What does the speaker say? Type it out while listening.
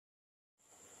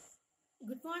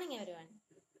Good morning, everyone.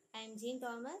 I am Jean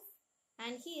Thomas,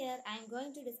 and here I am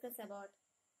going to discuss about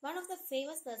one of the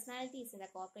famous personalities in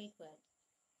the corporate world,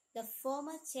 the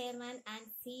former chairman and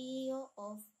CEO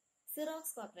of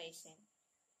Xerox Corporation.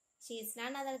 She is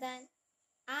none other than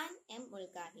Anne M.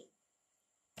 Mulcahy.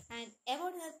 And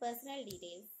about her personal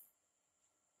details,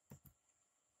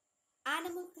 Anne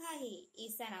Mulcahy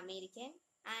is an American,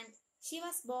 and she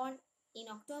was born in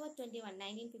October 21,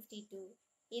 1952,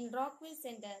 in Rockville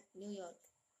Center, New York.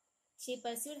 She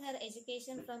pursued her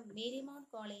education from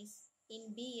Marymount College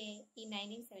in BA in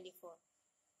 1974.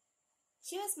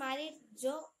 She was married to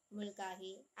Joe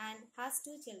Mulcahy and has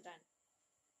two children.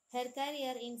 Her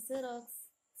career in Xerox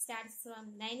starts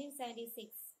from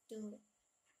 1976 to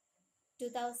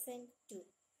 2002.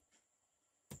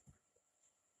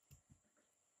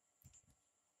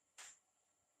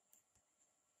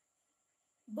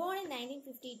 Born in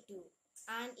 1952,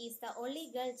 Anne is the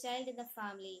only girl child in the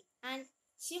family, and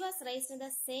she was raised in the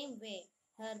same way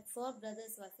her four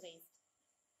brothers were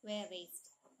raised.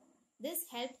 This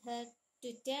helped her to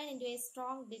turn into a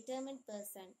strong, determined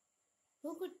person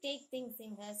who could take things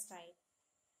in her stride.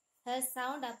 Her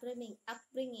sound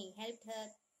upbringing helped her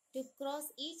to cross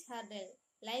each hurdle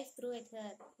life threw at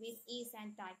her with ease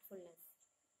and tactfulness.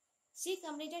 She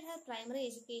completed her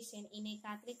primary education in a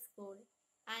Catholic school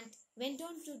and went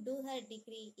on to do her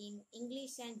degree in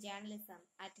English and journalism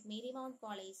at Marymount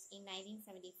College in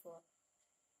 1974.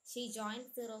 She joined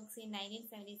Xerox in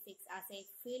 1976 as a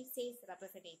field sales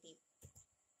representative.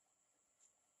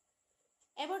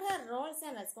 About her roles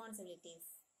and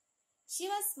responsibilities. She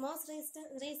was most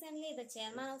recently the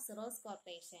chairman of Xerox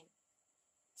Corporation.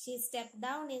 She stepped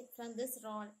down from this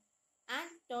role and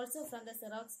also from the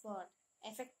Xerox board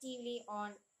effectively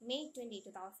on May 20,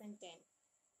 2010.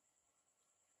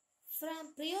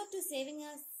 Prior to serving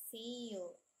as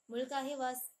CEO, Mulcahy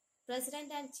was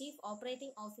President and Chief Operating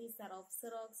Officer of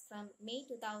Xerox from May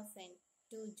 2000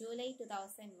 to July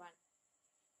 2001.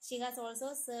 She has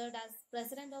also served as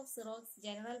President of Xerox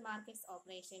General Markets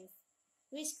Operations,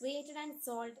 which created and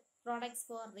sold products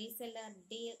for reseller,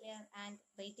 dealer, and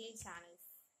retail channels.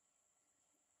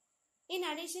 In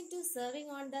addition to serving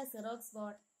on the Xerox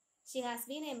board, she has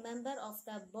been a member of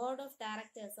the Board of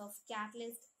Directors of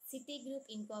Catalyst, Citigroup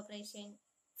Incorporation,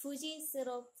 Fuji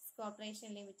Xerox Corporation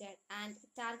Limited, and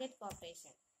Target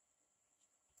Corporation.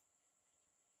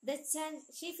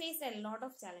 She faced a lot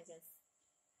of challenges.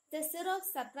 The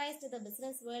Xerox surprised the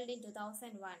business world in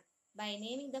 2001 by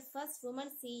naming the first woman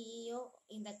CEO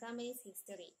in the company's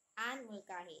history, Anne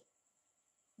Mulcahy.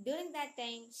 During that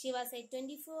time, she was a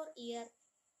 24-year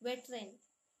veteran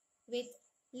with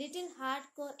little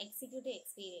hardcore executive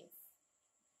experience.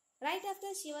 Right after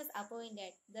she was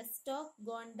appointed, the stock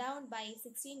gone down by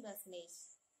 16%.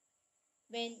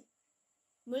 When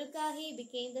Mulcahy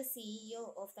became the CEO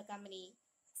of the company,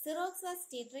 Xerox was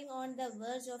teetering on the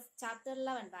verge of Chapter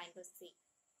 11 bankruptcy.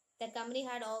 The company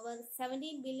had over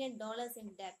 $17 billion in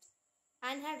debt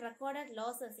and had recorded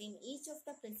losses in each of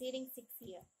the preceding 6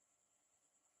 years.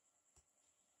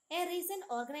 A recent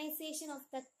organization of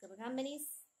the company's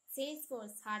sales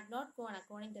force had not gone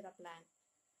according to the plan.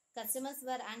 Customers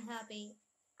were unhappy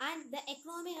and the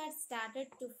economy had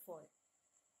started to fall.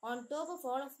 On top of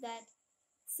all of that,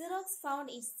 Xerox found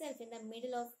itself in the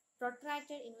middle of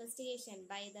protracted investigation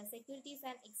by the Securities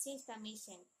and Exchange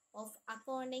Commission of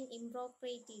accounting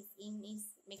improprieties in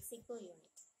its Mexico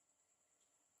unit.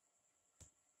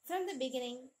 From the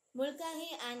beginning,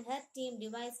 Mulcahy and her team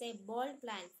devised a bold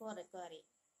plan for recovery,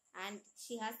 and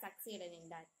she has succeeded in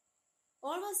that.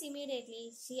 Almost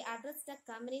immediately, she addressed the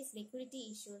company's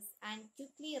liquidity issues and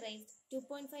quickly raised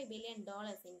 $2.5 billion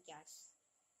in cash.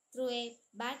 Through a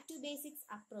back-to-basics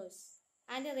approach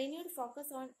and a renewed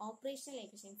focus on operational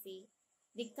efficiency,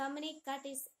 the company cut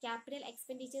its capital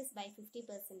expenditures by 50%,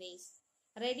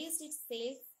 reduced its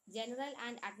sales, general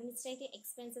and administrative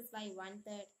expenses by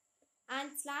one-third, and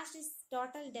slashed its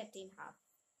total debt in half.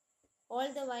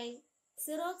 All the while,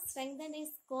 Xerox strengthened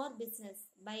its core business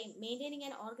by maintaining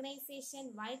an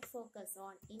organization-wide focus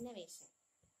on innovation.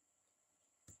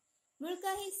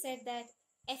 Mulcahy said that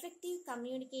effective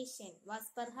communication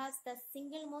was perhaps the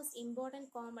single most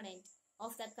important component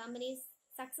of the company's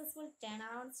successful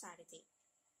turnaround strategy,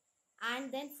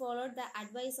 and then followed the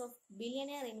advice of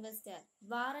billionaire investor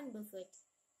Warren Buffett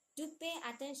to pay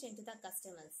attention to the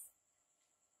customers.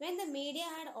 When the media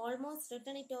had almost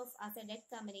written it off as a dead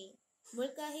company,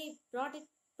 Mulcahy brought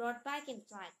back in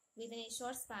track within a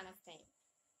short span of time.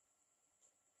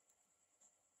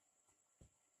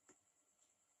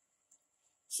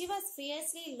 She was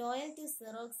fiercely loyal to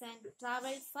Xerox and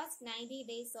traveled first 90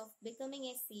 days of becoming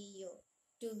a CEO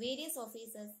to various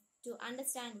offices to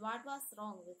understand what was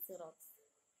wrong with Xerox.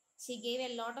 She gave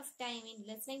a lot of time in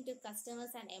listening to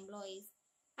customers and employees,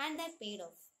 and that paid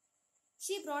off.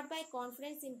 She brought back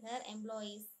confidence in her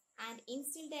employees and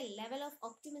instilled a level of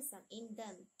optimism in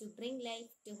them to bring life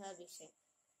to her vision.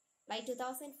 By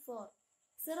 2004,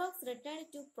 Xerox returned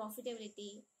to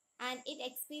profitability and it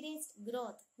experienced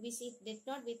growth which it did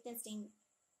not witness in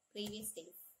previous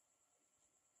days.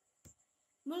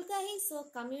 Mulcahy saw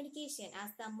communication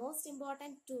as the most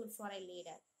important tool for a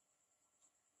leader.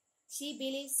 She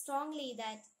believes strongly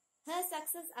that her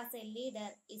success as a leader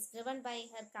is driven by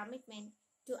her commitment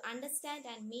to understand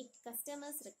and meet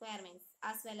customers' requirements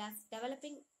as well as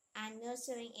developing and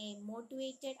nurturing a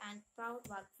motivated and proud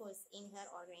workforce in her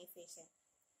organization.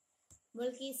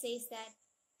 Mulcahy says that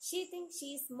she thinks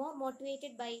she is more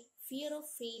motivated by fear of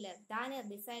failure than a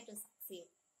desire to succeed.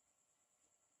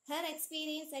 Her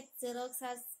experience at Xerox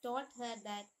has taught her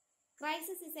that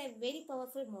crisis is a very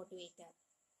powerful motivator.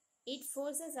 It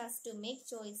forces us to make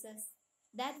choices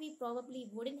that we probably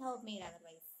wouldn't have made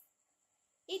otherwise.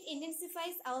 It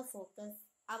intensifies our focus,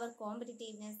 our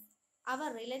competitiveness,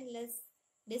 our relentless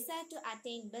desire to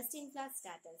attain best-in-class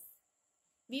status.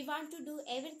 We want to do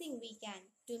everything we can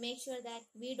to make sure that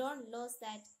we don't lose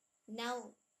that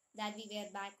now that we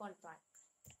were back on track.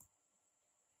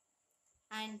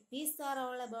 And these are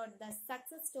all about the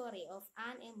success story of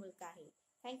Anne M. Mulcahy.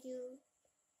 Thank you.